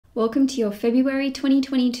Welcome to your February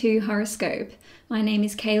 2022 horoscope. My name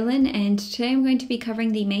is Cailin, and today I'm going to be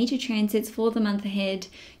covering the major transits for the month ahead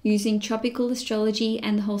using tropical astrology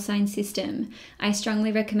and the whole sign system. I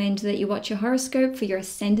strongly recommend that you watch your horoscope for your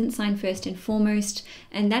ascendant sign first and foremost,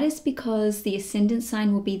 and that is because the ascendant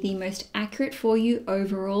sign will be the most accurate for you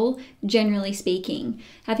overall, generally speaking.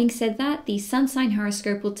 Having said that, the sun sign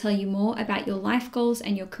horoscope will tell you more about your life goals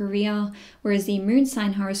and your career, whereas the moon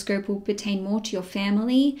sign horoscope will pertain more to your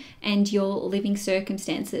family and your living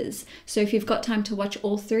circumstances. So if you've got time to watch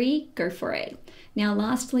all three, go for it. Now,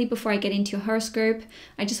 lastly, before I get into your horoscope,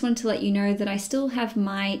 I just wanted to let you know that I still have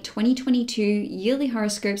my 2022 yearly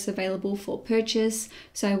horoscopes available for purchase,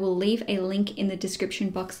 so I will leave a link in the description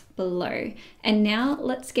box below. And now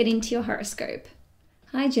let's get into your horoscope.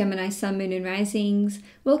 Hi Gemini, Sun, Moon and Risings.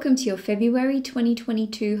 Welcome to your February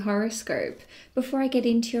 2022 horoscope. Before I get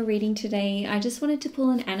into your reading today, I just wanted to pull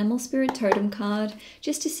an animal spirit totem card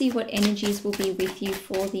just to see what energies will be with you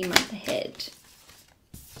for the month ahead.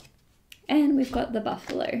 And we've got the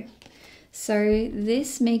buffalo. So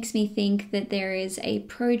this makes me think that there is a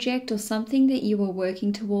project or something that you are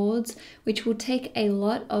working towards which will take a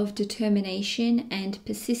lot of determination and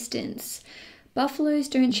persistence. Buffaloes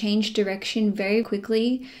don't change direction very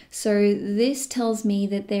quickly, so this tells me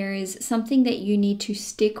that there is something that you need to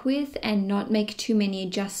stick with and not make too many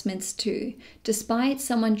adjustments to, despite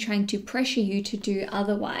someone trying to pressure you to do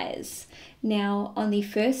otherwise. Now, on the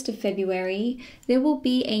 1st of February, there will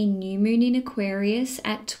be a new moon in Aquarius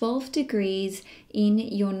at 12 degrees in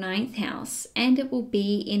your 9th house, and it will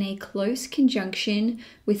be in a close conjunction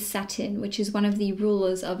with Saturn, which is one of the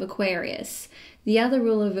rulers of Aquarius. The other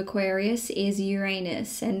ruler of Aquarius is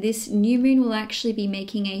Uranus, and this new moon will actually be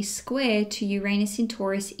making a square to Uranus in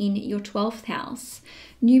Taurus in your 12th house.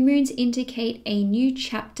 New moons indicate a new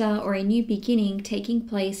chapter or a new beginning taking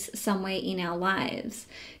place somewhere in our lives.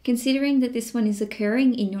 Considering that this one is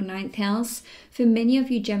occurring in your 9th house, for many of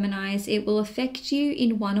you Geminis, it will affect you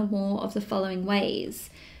in one or more of the following ways: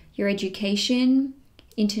 your education,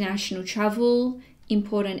 international travel,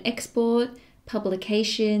 import and export,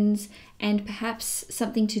 publications, and perhaps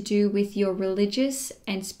something to do with your religious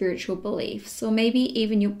and spiritual beliefs, or maybe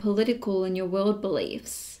even your political and your world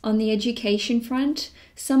beliefs. On the education front,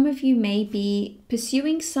 some of you may be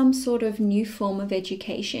pursuing some sort of new form of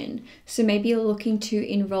education. So maybe you're looking to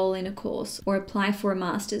enroll in a course or apply for a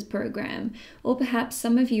master's program, or perhaps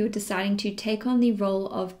some of you are deciding to take on the role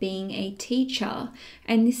of being a teacher,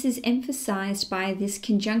 and this is emphasized by this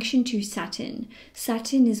conjunction to Saturn.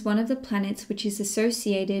 Saturn is one of the planets which is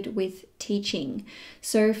associated with teaching.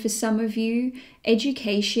 So for some of you,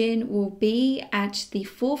 education will be at the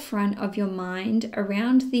forefront of your mind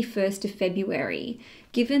around the 1st of February.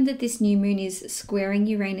 Given that this new moon is squaring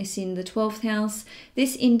Uranus in the 12th house,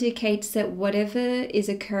 this indicates that whatever is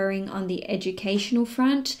occurring on the educational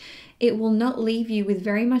front, it will not leave you with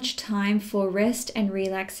very much time for rest and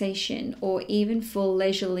relaxation, or even for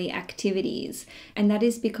leisurely activities. And that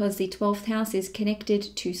is because the 12th house is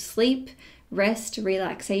connected to sleep, rest,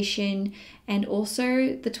 relaxation, and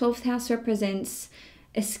also the 12th house represents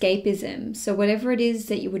escapism. So whatever it is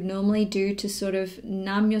that you would normally do to sort of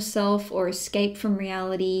numb yourself or escape from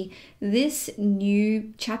reality, this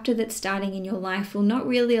new chapter that's starting in your life will not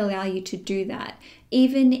really allow you to do that.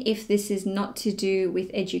 Even if this is not to do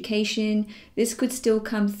with education, this could still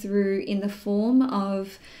come through in the form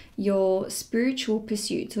of your spiritual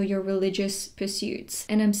pursuits or your religious pursuits.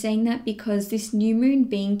 And I'm saying that because this new moon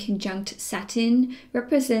being conjunct Saturn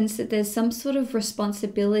represents that there's some sort of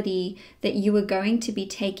responsibility that you are going to be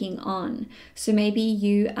taking on. So maybe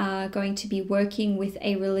you are going to be working with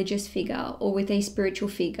a religious figure or with a spiritual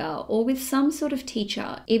figure or with some sort of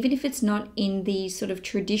teacher, even if it's not in the sort of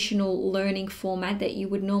traditional learning format that you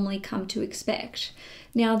would normally come to expect.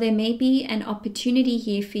 Now, there may be an opportunity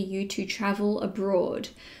here for you to travel abroad.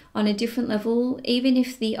 On a different level, even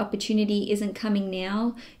if the opportunity isn't coming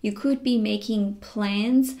now, you could be making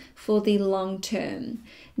plans for the long term.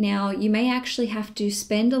 Now, you may actually have to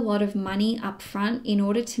spend a lot of money up front in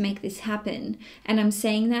order to make this happen. And I'm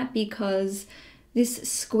saying that because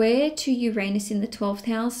this square to Uranus in the 12th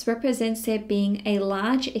house represents there being a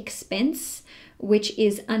large expense which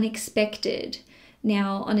is unexpected.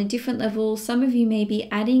 Now, on a different level, some of you may be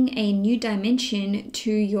adding a new dimension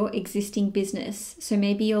to your existing business. So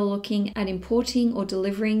maybe you're looking at importing or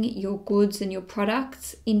delivering your goods and your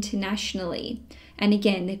products internationally. And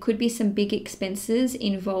again, there could be some big expenses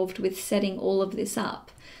involved with setting all of this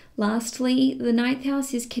up. Lastly, the ninth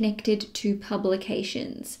house is connected to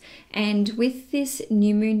publications. And with this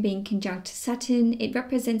new moon being conjunct Saturn, it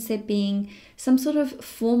represents there being some sort of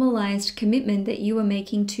formalized commitment that you are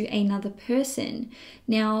making to another person.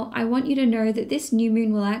 Now, I want you to know that this new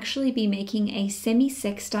moon will actually be making a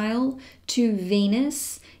semi-sextile to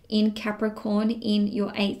Venus in Capricorn in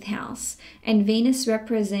your 8th house. And Venus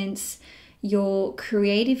represents your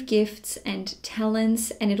creative gifts and talents,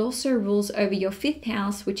 and it also rules over your 5th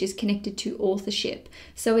house, which is connected to authorship.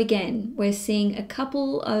 So again, we're seeing a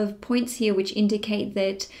couple of points here which indicate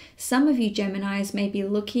that some of you Geminis may be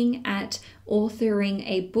looking at authoring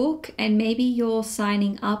a book, and maybe you're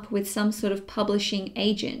signing up with some sort of publishing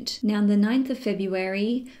agent. Now, on the 9th of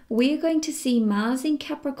February, we are going to see Mars in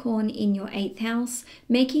Capricorn in your 8th house,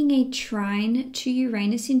 making a trine to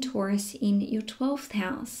Uranus in Taurus in your 12th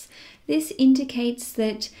house. This indicates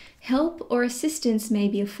that help or assistance may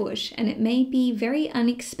be afoot, and it may be very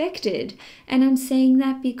unexpected. And I'm saying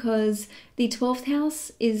that because the 12th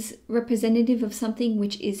house is representative of something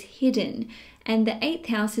which is hidden, and the 8th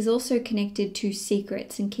house is also connected to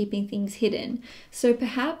secrets and keeping things hidden. So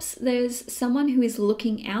perhaps there's someone who is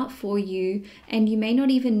looking out for you, and you may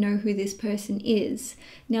not even know who this person is.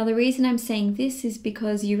 Now, the reason I'm saying this is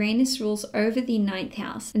because Uranus rules over the 9th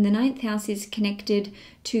house, and the 9th house is connected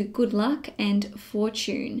to good luck and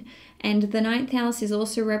fortune. And the 9th house is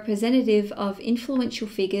also representative of influential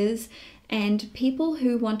figures and people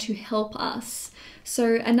who want to help us.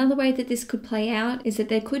 So another way that this could play out is that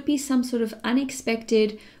there could be some sort of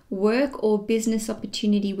unexpected work or business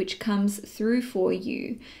opportunity which comes through for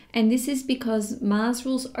you. And this is because Mars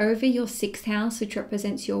rules over your 6th house, which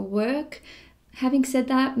represents your work. Having said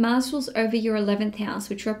that, Mars rules over your 11th house,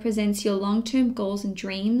 which represents your long-term goals and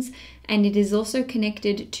dreams, and it is also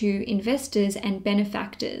connected to investors and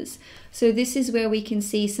benefactors. So this is where we can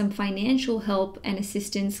see some financial help and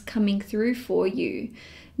assistance coming through for you.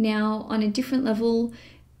 Now, on a different level,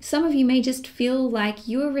 some of you may just feel like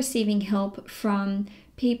you are receiving help from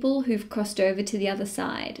people who've crossed over to the other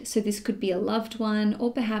side. So this could be a loved one,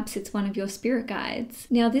 or perhaps it's one of your spirit guides.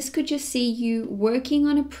 Now, this could just see you working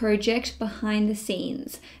on a project behind the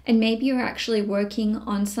scenes, and maybe you're actually working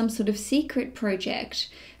on some sort of secret project.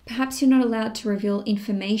 Perhaps you're not allowed to reveal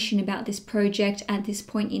information about this project at this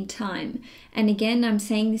point in time. And again, I'm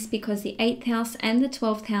saying this because the 8th house and the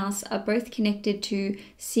 12th house are both connected to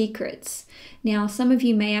secrets. Now, some of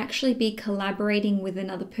you may actually be collaborating with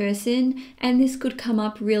another person, and this could come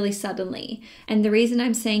up really suddenly. And the reason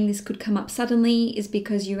I'm saying this could come up suddenly is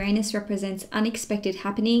because Uranus represents unexpected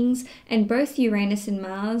happenings, and both Uranus and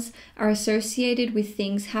Mars are associated with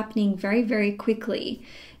things happening very, very quickly.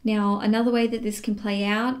 Now, another way that this can play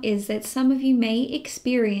out is that some of you may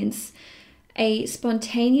experience a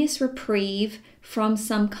spontaneous reprieve from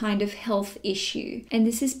some kind of health issue. And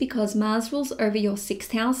this is because Mars rules over your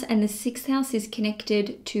 6th house, and the 6th house is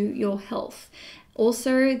connected to your health.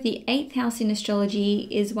 Also, the 8th house in astrology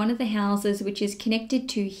is one of the houses which is connected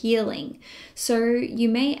to healing. So you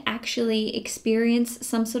may actually experience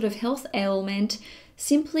some sort of health ailment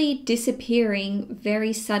simply disappearing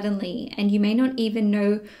very suddenly, and you may not even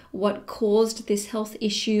know what caused this health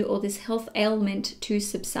issue or this health ailment to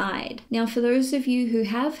subside. Now, for those of you who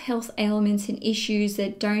have health ailments and issues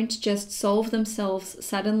that don't just solve themselves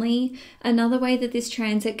suddenly, another way that this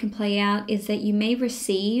transit can play out is that you may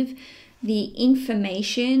receive the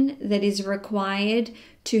information that is required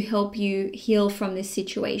to help you heal from this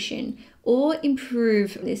situation or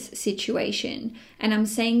improve this situation. And I'm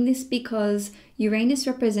saying this because Uranus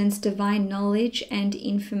represents divine knowledge and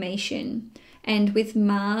information. And with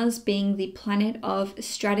Mars being the planet of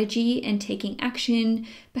strategy and taking action,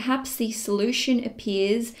 perhaps the solution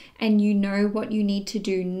appears and you know what you need to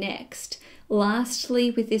do next.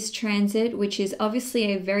 Lastly, with this transit, which is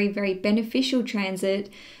obviously a very, very beneficial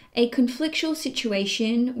transit, a conflictual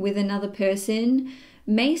situation with another person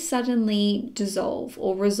may suddenly dissolve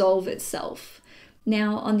or resolve itself.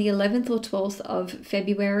 Now, on the 11th or 12th of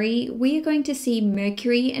February, we are going to see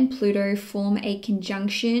Mercury and Pluto form a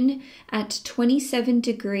conjunction at 27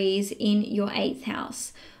 degrees in your 8th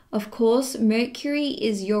house. Of course, Mercury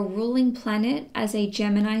is your ruling planet as a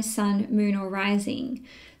Gemini sun, moon, or rising.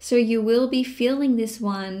 So you will be feeling this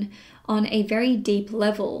one on a very deep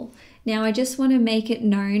level. Now, I just want to make it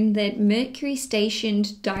known that Mercury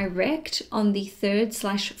stationed direct on the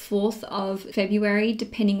 3rd/4th of February,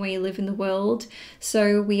 depending where you live in the world.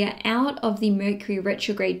 So we are out of the Mercury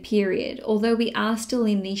retrograde period, although we are still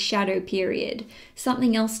in the shadow period.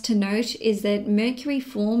 Something else to note is that Mercury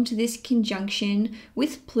formed this conjunction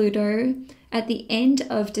with Pluto at the end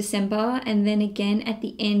of December and then again at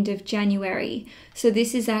the end of January. So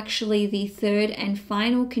this is actually the third and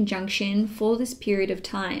final conjunction for this period of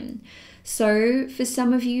time. So for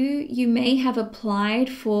some of you, you may have applied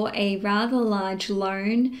for a rather large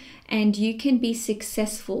loan and you can be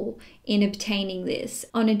successful in obtaining this.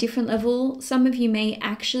 On a different level, some of you may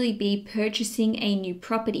actually be purchasing a new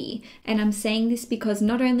property. And I'm saying this because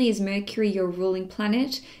not only is Mercury your ruling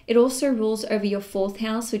planet, it also rules over your fourth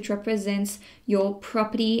house, which represents your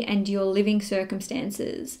property and your living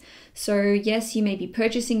circumstances. So yes, you may be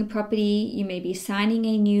purchasing a property, you may be signing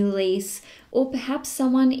a new lease, or perhaps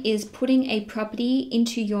someone is putting a property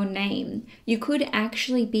into your name. You could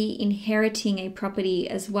actually be inheriting a property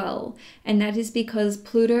as well. And that is because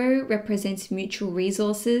Pluto represents mutual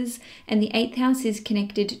resources and the 8th house is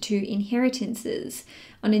connected to inheritances.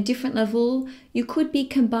 On a different level, you could be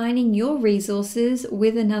combining your resources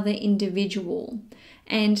with another individual.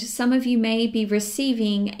 And some of you may be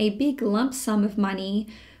receiving a big lump sum of money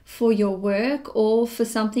for your work or for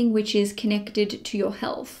something which is connected to your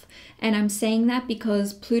health. And I'm saying that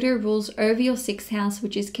because Pluto rules over your 6th house,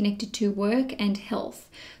 which is connected to work and health.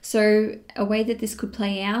 So a way that this could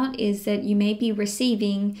play out is that you may be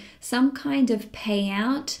receiving some kind of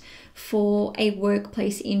payout for a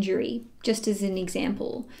workplace injury, just as an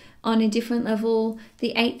example. On a different level,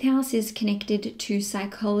 the 8th house is connected to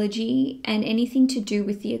psychology and anything to do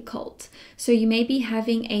with the occult. So you may be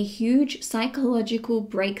having a huge psychological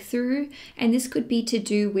breakthrough, and this could be to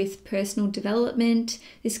do with personal development.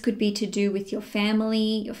 This could be to do with your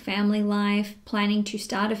family life, planning to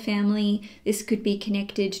start a family. This could be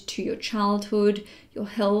connected to your childhood, your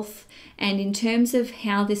health. And in terms of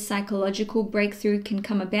how this psychological breakthrough can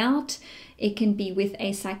come about, it can be with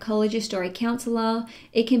a psychologist or a counselor.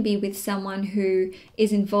 It can be with someone who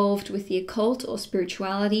is involved with the occult or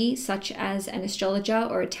spirituality, such as an astrologer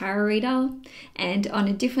or a tarot reader. And on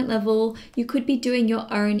a different level, you could be doing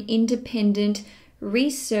your own independent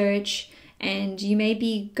research, and you may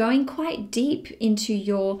be going quite deep into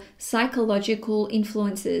your psychological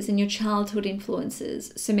influences and your childhood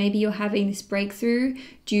influences. So maybe you're having this breakthrough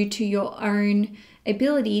due to your own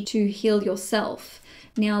ability to heal yourself.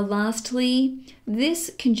 Now, lastly,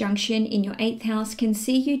 this conjunction in your 8th house can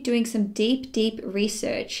see you doing some deep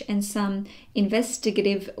research and some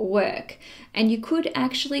investigative work. And you could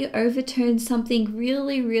actually overturn something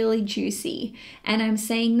really juicy. And I'm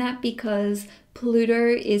saying that because Pluto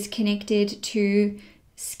is connected to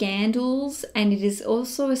scandals, and it is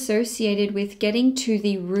also associated with getting to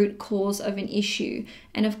the root cause of an issue.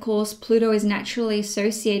 And of course, Pluto is naturally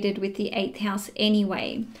associated with the 8th house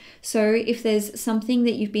anyway. So if there's something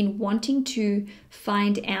that you've been wanting to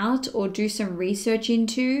find out or do some research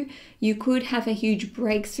into, you could have a huge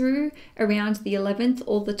breakthrough around the 11th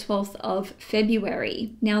or the 12th of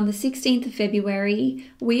February. Now, on the 16th of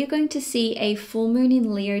February, we are going to see a full moon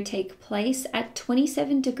in Leo take place at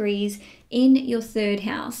 27 degrees in your 3rd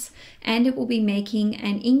house, and it will be making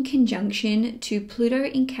an in conjunction to Pluto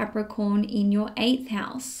in Capricorn in your 8th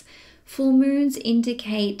house. Full moons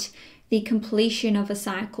indicate the completion of a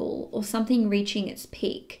cycle or something reaching its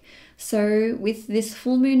peak. So with this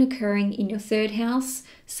full moon occurring in your 3rd house,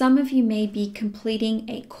 some of you may be completing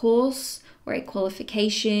a course or a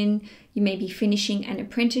qualification, you may be finishing an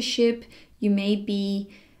apprenticeship, you may be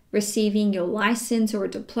receiving your license or a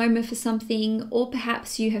diploma for something, or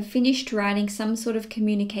perhaps you have finished writing some sort of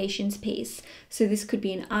communications piece. So this could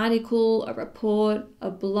be an article, a report,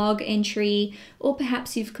 a blog entry, or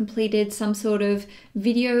perhaps you've completed some sort of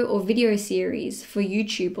video series for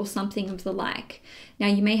YouTube or something of the like. Now,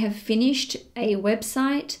 you may have finished a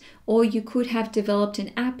website, or you could have developed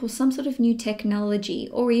an app or some sort of new technology,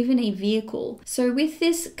 or even a vehicle. So with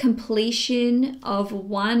this completion of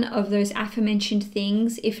one of those aforementioned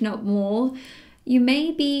things, if not more, you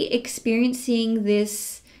may be experiencing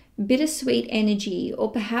this bittersweet energy, or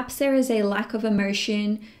perhaps there is a lack of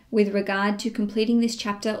emotion with regard to completing this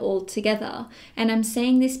chapter altogether. And I'm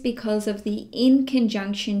saying this because of the in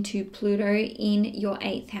conjunction to Pluto in your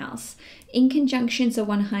 8th house. In conjunctions are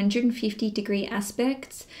 150-degree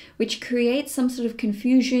aspects, which create some sort of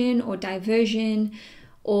confusion or diversion,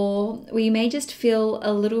 or we may just feel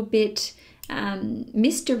a little bit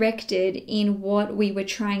misdirected in what we were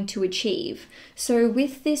trying to achieve. So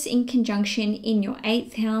with this in conjunction in your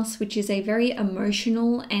 8th house, which is a very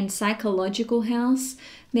emotional and psychological house,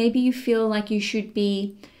 maybe you feel like you should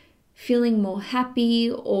be feeling more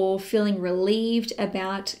happy or feeling relieved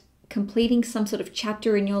about completing some sort of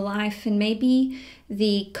chapter in your life, and maybe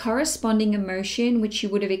the corresponding emotion which you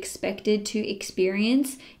would have expected to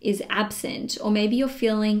experience is absent, or maybe you're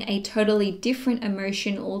feeling a totally different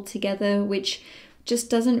emotion altogether which just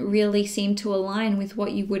doesn't really seem to align with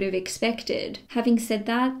what you would have expected. Having said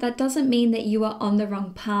that, that doesn't mean that you are on the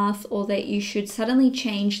wrong path or that you should suddenly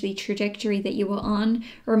change the trajectory that you were on,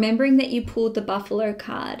 remembering that you pulled the Buffalo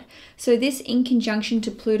card. So this in conjunction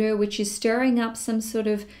to Pluto, which is stirring up some sort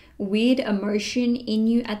of weird emotion in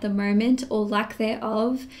you at the moment or lack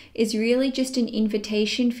thereof, is really just an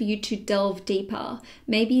invitation for you to delve deeper.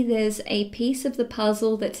 Maybe there's a piece of the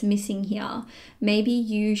puzzle that's missing here. Maybe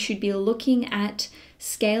you should be looking at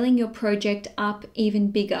scaling your project up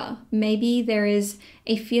even bigger. Maybe there is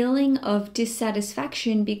a feeling of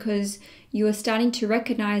dissatisfaction because you are starting to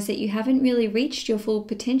recognize that you haven't really reached your full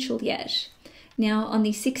potential yet. Now, on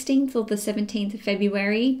the 16th or the 17th of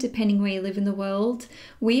February, depending where you live in the world,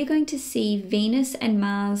 we are going to see Venus and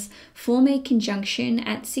Mars form a conjunction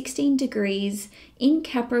at 16 degrees in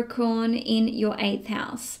Capricorn in your 8th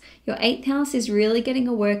house. Your 8th house is really getting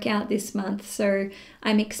a workout this month, so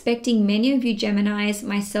I'm expecting many of you Geminis,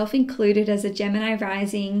 myself included as a Gemini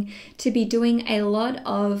rising, to be doing a lot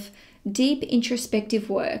of deep introspective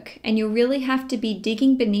work, and you'll really have to be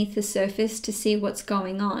digging beneath the surface to see what's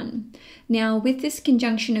going on. Now, with this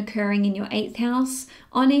conjunction occurring in your 8th house,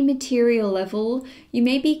 on a material level, you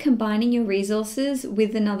may be combining your resources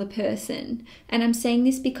with another person. And I'm saying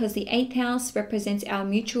this because the 8th house represents our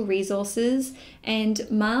mutual resources, and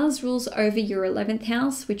Mars rules over your 11th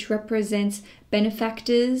house, which represents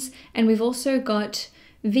benefactors, and we've also got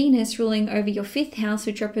Venus ruling over your 5th house,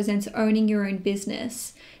 which represents owning your own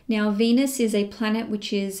business. Now, Venus is a planet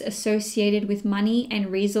which is associated with money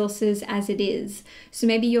and resources as it is. So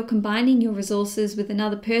maybe you're combining your resources with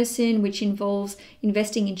another person, which involves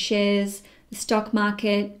investing in shares, the stock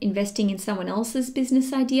market, investing in someone else's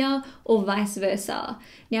business idea, or vice versa.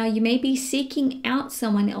 Now, you may be seeking out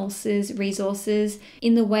someone else's resources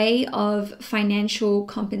in the way of financial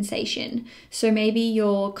compensation. So maybe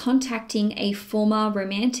you're contacting a former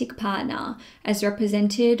romantic partner, as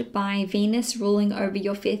represented by Venus ruling over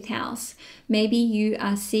your 5th house. Maybe you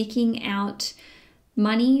are seeking out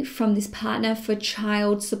money from this partner for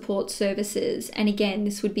child support services. And again,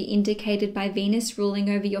 this would be indicated by Venus ruling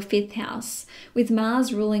over your 5th house. With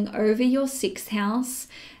Mars ruling over your 6th house,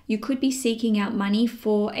 you could be seeking out money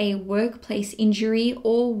for a workplace injury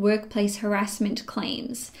or workplace harassment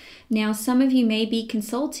claims. Now, some of you may be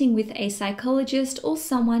consulting with a psychologist or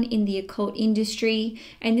someone in the occult industry,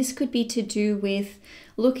 and this could be to do with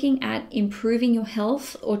looking at improving your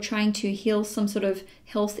health or trying to heal some sort of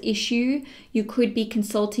health issue. You could be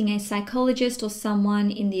consulting a psychologist or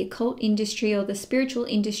someone in the occult industry or the spiritual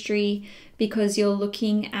industry because you're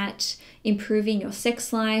looking at improving your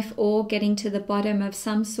sex life or getting to the bottom of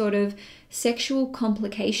some sort of sexual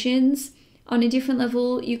complications. On a different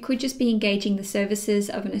level, you could just be engaging the services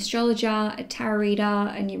of an astrologer, a tarot reader,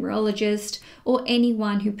 a numerologist, or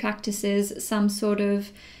anyone who practices some sort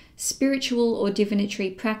of spiritual or divinatory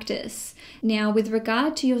practice. Now, with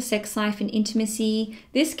regard to your sex life and intimacy,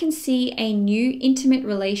 this can see a new intimate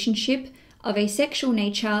relationship of a sexual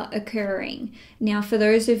nature occurring. Now, for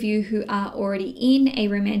those of you who are already in a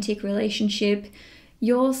romantic relationship,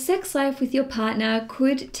 your sex life with your partner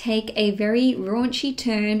could take a very raunchy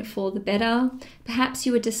turn for the better. Perhaps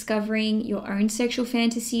you are discovering your own sexual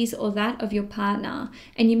fantasies or that of your partner,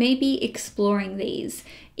 and you may be exploring these.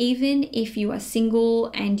 Even if you are single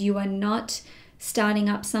and you are not starting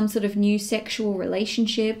up some sort of new sexual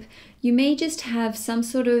relationship, you may just have some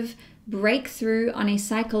sort of breakthrough on a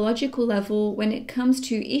psychological level when it comes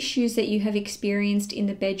to issues that you have experienced in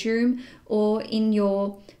the bedroom or in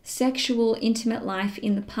your sexual intimate life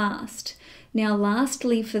in the past. Now,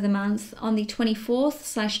 lastly for the month, on the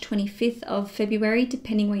 24th/25th of February,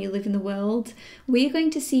 depending where you live in the world, we are going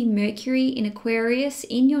to see Mercury in Aquarius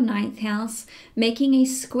in your 9th house, making a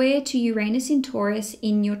square to Uranus in Taurus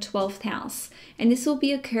in your 12th house. And this will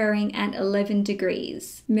be occurring at 11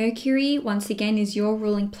 degrees. Mercury, once again, is your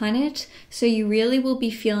ruling planet, so you really will be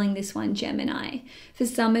feeling this one, Gemini. For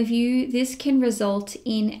some of you, this can result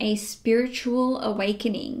in a spiritual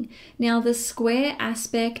awakening. Now, the square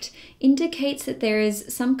aspect indicates that there is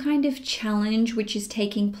some kind of challenge which is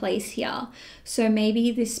taking place here. So maybe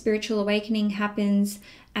this spiritual awakening happens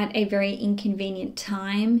at a very inconvenient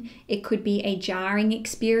time. It could be a jarring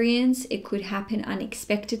experience. It could happen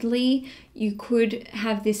unexpectedly. You could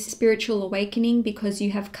have this spiritual awakening because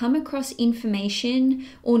you have come across information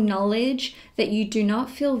or knowledge that you do not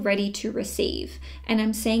feel ready to receive. And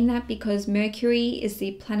I'm saying that because Mercury is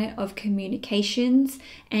the planet of communications,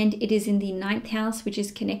 and it is in the 9th house, which is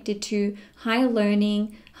connected to higher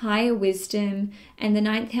learning, higher wisdom, and the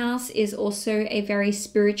 9th house is also a very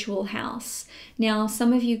spiritual house. Now,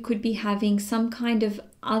 some of you could be having some kind of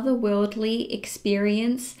otherworldly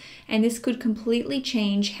experience, and this could completely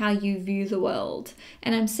change how you view the world.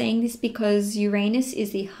 And I'm saying this because Uranus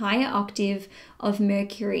is the higher octave of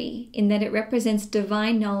Mercury, in that it represents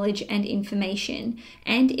divine knowledge and information,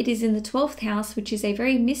 and it is in the 12th house, which is a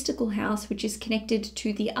very mystical house, which is connected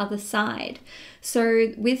to the other side.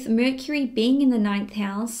 So with Mercury being in the 9th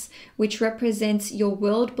house, which represents your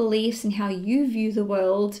world beliefs and how you view the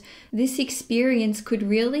world, this experience could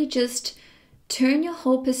really just turn your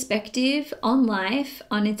whole perspective on life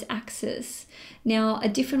on its axis. Now, a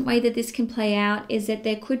different way that this can play out is that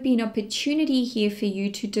there could be an opportunity here for you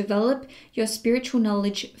to develop your spiritual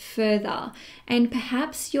knowledge further, and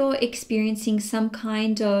perhaps you're experiencing some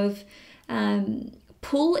kind of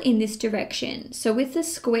pull in this direction. So with the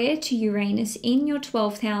square to Uranus in your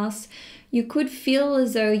 12th house, you could feel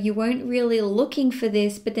as though you weren't really looking for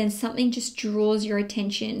this, but then something just draws your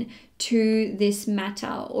attention to this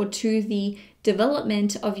matter, or to the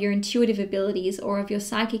development of your intuitive abilities or of your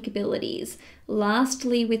psychic abilities.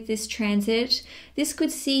 Lastly, with this transit, this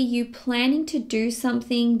could see you planning to do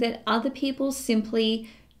something that other people simply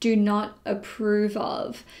do not approve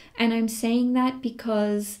of. And I'm saying that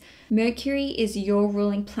because Mercury is your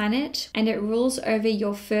ruling planet, and it rules over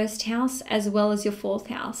your 1st house as well as your 4th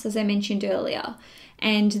house, as I mentioned earlier.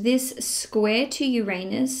 And this square to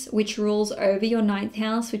Uranus, which rules over your 9th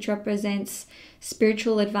house, which represents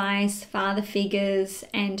spiritual advice, father figures,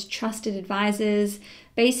 and trusted advisors.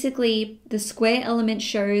 Basically, the square element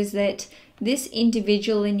shows that this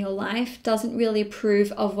individual in your life doesn't really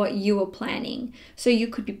approve of what you are planning. So you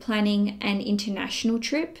could be planning an international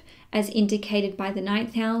trip, as indicated by the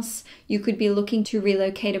 9th house. You could be looking to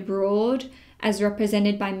relocate abroad, as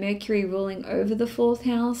represented by Mercury ruling over the 4th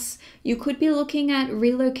house. You could be looking at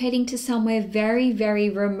relocating to somewhere very, very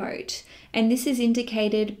remote. And this is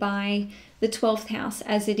indicated by the 12th house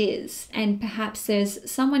as it is. And perhaps there's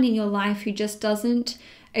someone in your life who just doesn't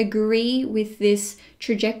agree with this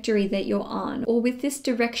trajectory that you're on, or with this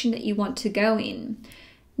direction that you want to go in.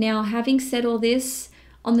 Now, having said all this,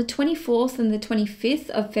 on the 24th and the 25th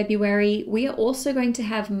of February, we are also going to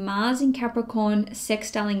have Mars in Capricorn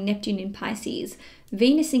sextiling Neptune in Pisces.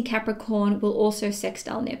 Venus in Capricorn will also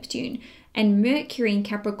sextile Neptune, and Mercury in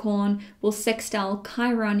Capricorn will sextile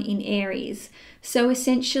Chiron in Aries. So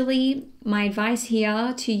essentially, my advice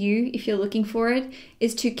here to you, if you're looking for it,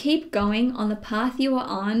 is to keep going on the path you are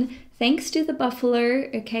on. Thanks to the buffalo,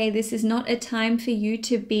 okay, this is not a time for you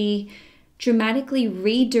to be dramatically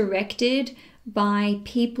redirected by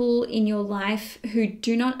people in your life who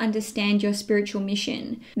do not understand your spiritual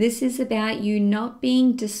mission. This is about you not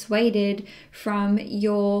being dissuaded from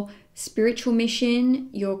your spiritual mission,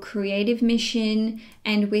 your creative mission,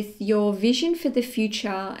 and with your vision for the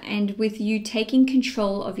future, and with you taking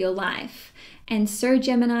control of your life. And so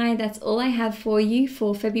Gemini, that's all I have for you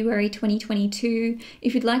for February 2022.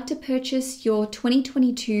 If you'd like to purchase your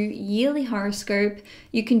 2022 yearly horoscope,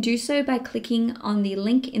 you can do so by clicking on the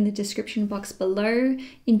link in the description box below.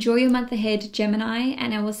 Enjoy your month ahead, Gemini,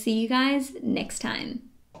 and I will see you guys next time.